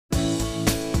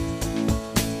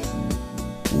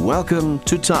Welcome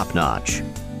to Top Notch.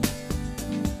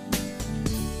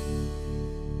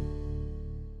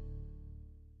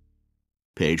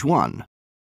 Page 1.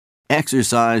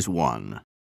 Exercise 1.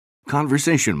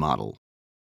 Conversation model.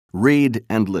 Read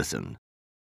and listen.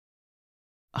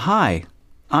 Hi,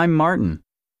 I'm Martin.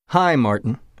 Hi,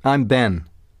 Martin. I'm Ben.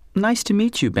 Nice to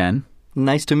meet you, Ben.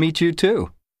 Nice to meet you,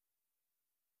 too.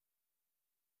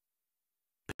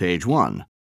 Page 1.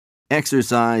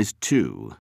 Exercise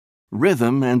 2.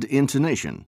 Rhythm and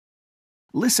intonation.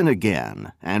 Listen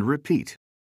again and repeat.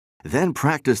 Then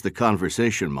practice the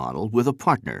conversation model with a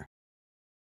partner.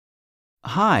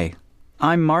 Hi,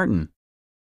 I'm Martin.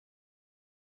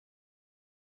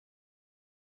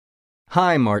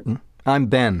 Hi, Martin. I'm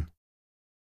Ben.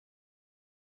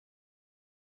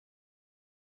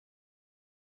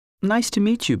 Nice to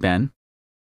meet you, Ben.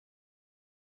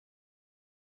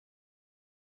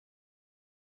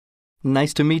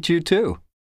 Nice to meet you, too.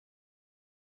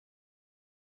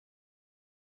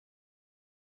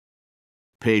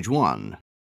 Page 1.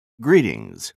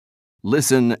 Greetings.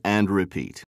 Listen and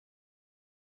repeat.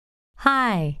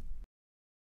 Hi.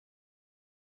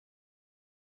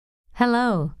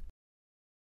 Hello.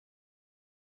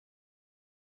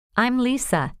 I'm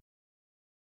Lisa.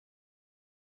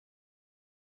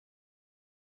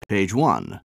 Page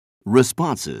 1.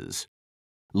 Responses.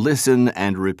 Listen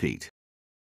and repeat.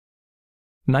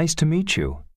 Nice to meet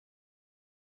you.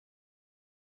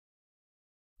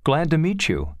 Glad to meet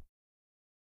you.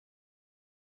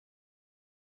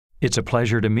 It's a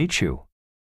pleasure to meet you.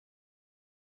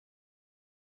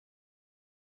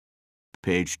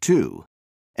 Page 2.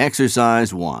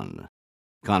 Exercise 1.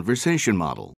 Conversation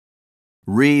model.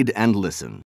 Read and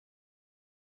listen.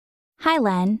 Hi,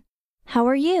 Len. How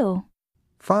are you?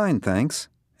 Fine, thanks.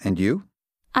 And you?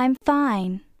 I'm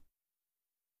fine.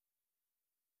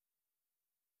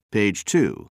 Page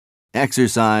 2.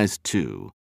 Exercise 2.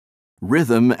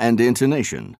 Rhythm and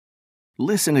intonation.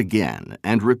 Listen again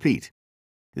and repeat.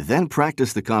 Then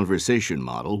practice the conversation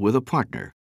model with a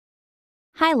partner.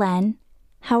 Hi, Len.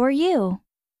 How are you?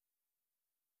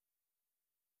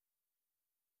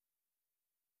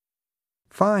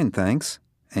 Fine, thanks.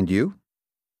 And you?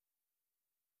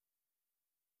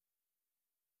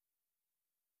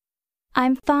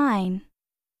 I'm fine.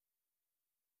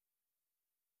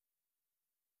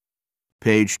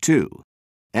 Page 2.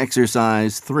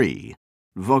 Exercise 3.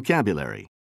 Vocabulary.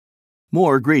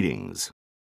 More greetings.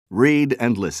 Read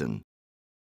and listen.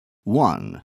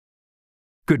 1,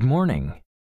 Good morning.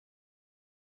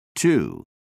 2,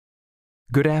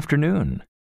 Good afternoon.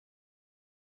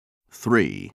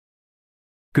 3.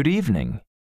 Good evening.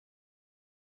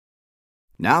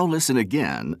 Now listen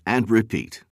again and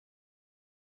repeat.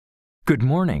 Good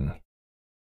morning.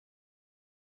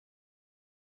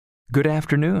 Good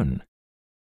afternoon.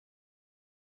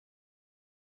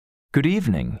 Good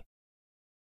evening.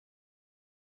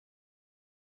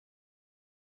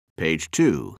 Page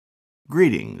 2.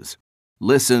 Greetings.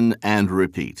 Listen and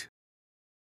repeat.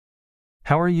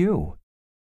 How are you?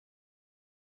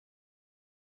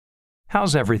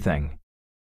 How's everything?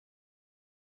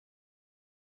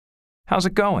 How's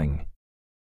it going?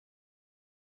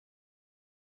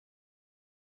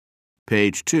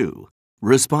 Page 2.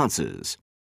 Responses.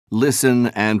 Listen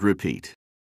and repeat.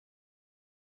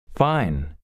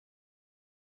 Fine.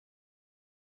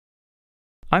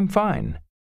 I'm fine.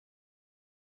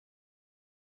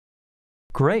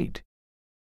 Great.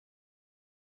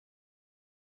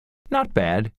 Not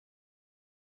bad.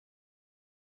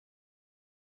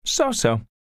 So-so.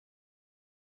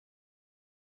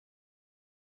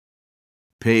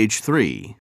 Page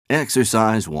 3.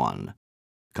 Exercise 1.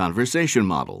 Conversation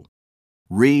model.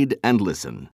 Read and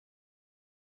listen.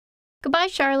 Goodbye,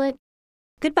 Charlotte.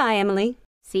 Goodbye, Emily.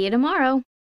 See you tomorrow.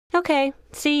 Okay,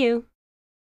 see you.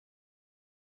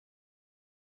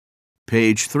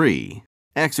 Page 3.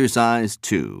 Exercise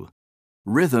 2.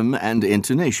 Rhythm and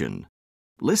intonation.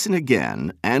 Listen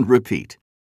again and repeat.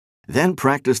 Then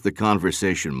practice the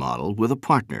conversation model with a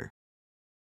partner.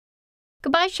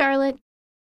 Goodbye, Charlotte.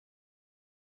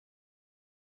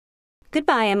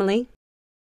 Goodbye, Emily.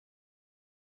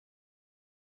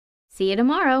 See you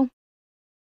tomorrow.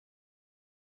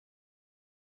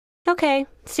 Okay,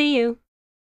 see you.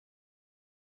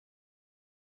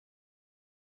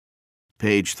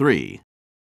 Page 3.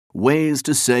 Ways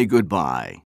to say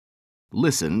goodbye.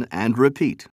 Listen and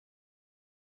repeat.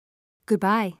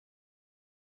 Goodbye.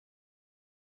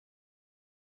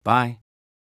 Bye.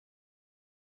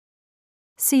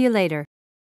 See you later.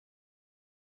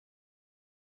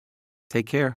 Take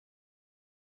care.